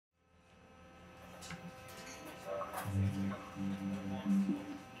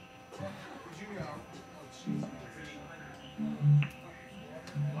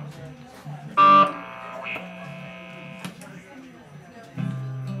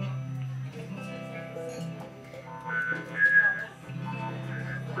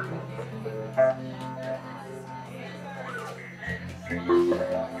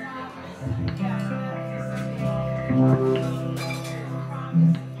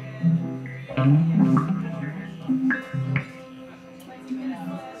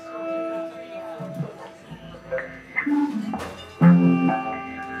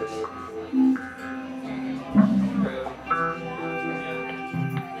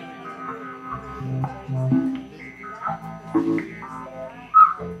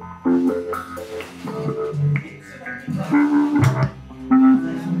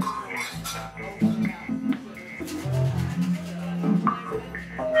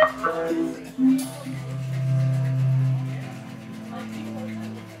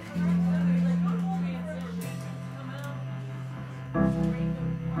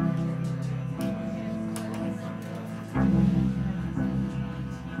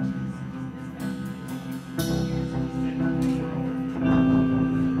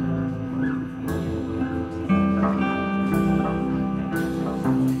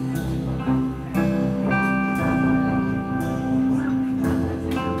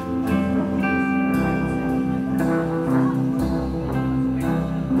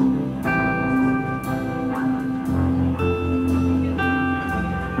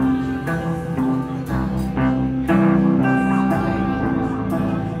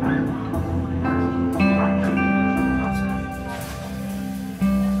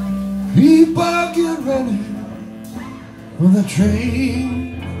People get ready when the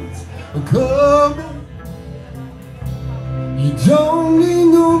trains are coming. You don't need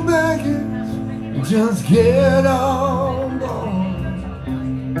no baggage, you just get on board.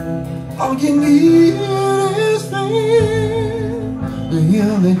 All you need is faith to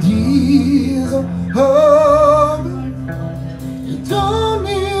hear the diesel humming. You don't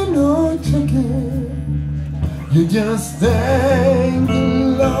need no ticket, you just thank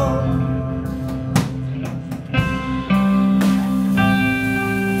the Lord.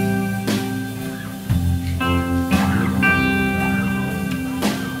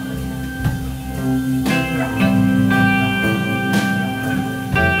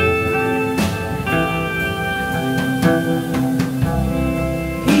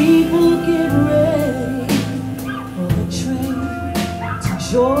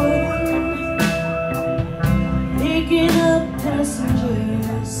 Jordan, picking up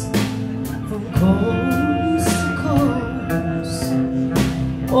passengers from coast to coast.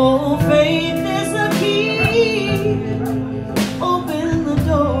 Oh, faith is a key, open the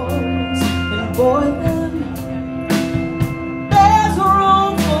doors and board them. There's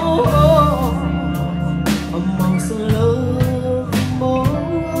room for all amongst the love boats.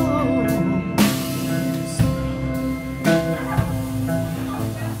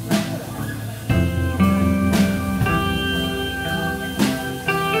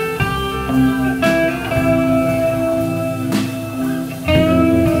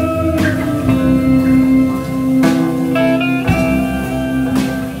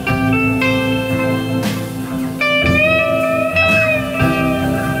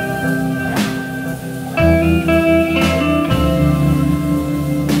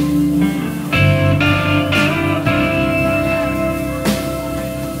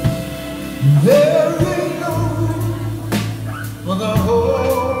 There ain't no for the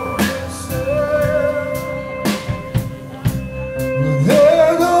Holy Spirit.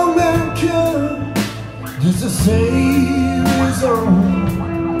 There no man can just to save his own.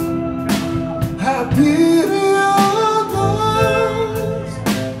 Happy are those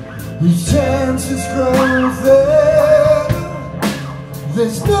whose chances grow there.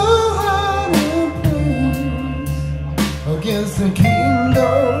 There's no hiding place against the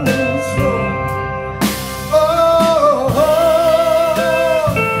kingdom's throne.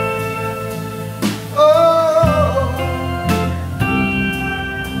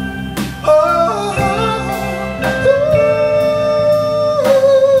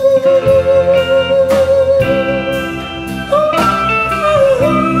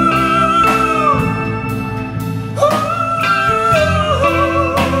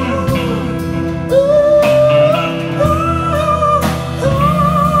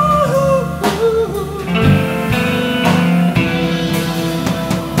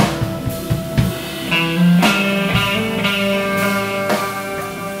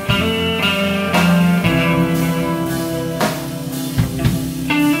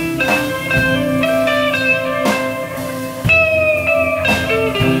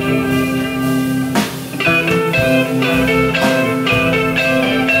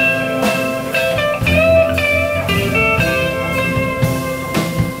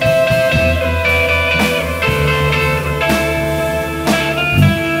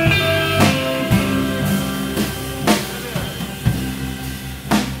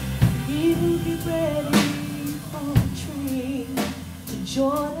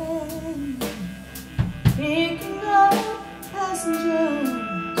 Jordan, picking up passengers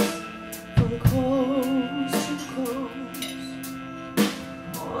from coast to coast.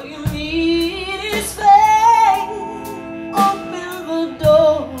 All you need is faith. Open the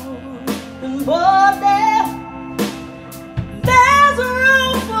door and board there. There's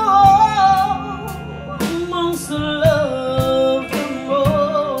room for all amongst the love and more.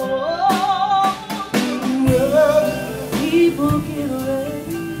 People get ready.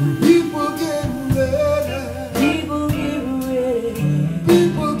 People getting ready. People get ready.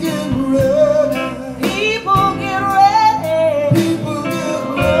 People getting ready. People get ready. People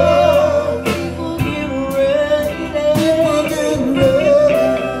getting ready. People get ready. People getting ready.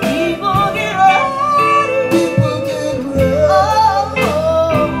 People get ready. People getting ready. Oh, oh,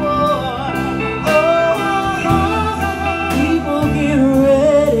 oh, oh. People get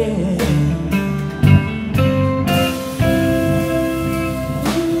ready.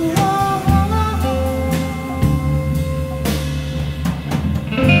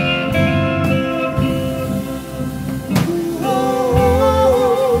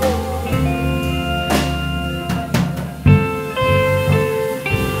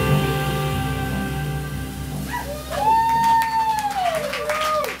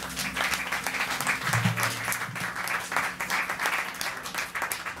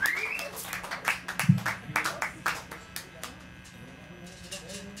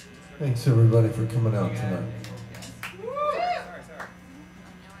 Thanks everybody for coming out tonight.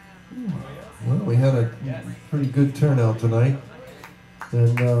 Well, we had a pretty good turnout tonight,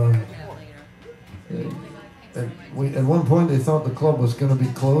 and at one point they thought the club was going to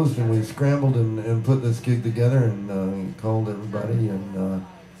be closed, and we scrambled and put this gig together and called everybody, and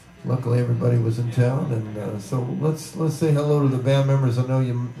luckily everybody was in town, and so let's say hello to the band members. I know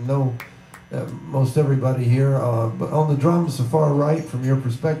you know most everybody here, but on the drums, the far right, from your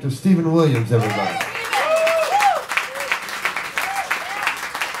perspective, Stephen Williams, everybody.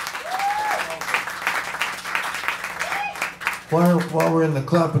 While we're in the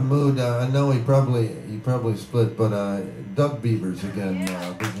clapping mood, I know he probably split, but Doug Beavers again,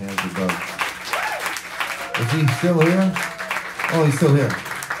 big hand for Doug. Is he still here? Oh, he's still here.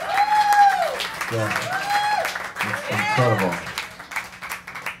 Yeah, it's incredible.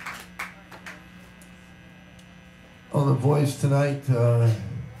 On the voice tonight,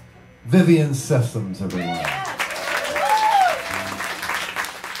 Vivian Sessoms, everyone.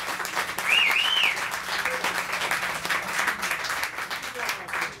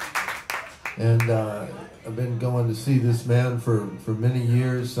 And I've been going to see this man for many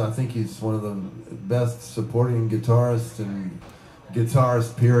years. I think he's one of the best supporting guitarists and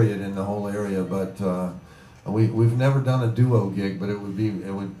guitarist period in the whole area. But we've never done a duo gig, but it would be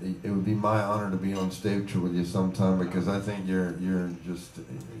my honor to be on stage with you sometime, because I think you're just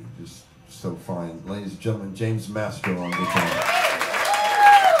so fine. Ladies and gentlemen, James Mastro on guitar.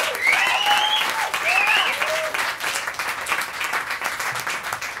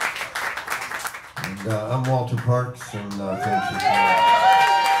 And I'm Walter Parks, and thanks for coming.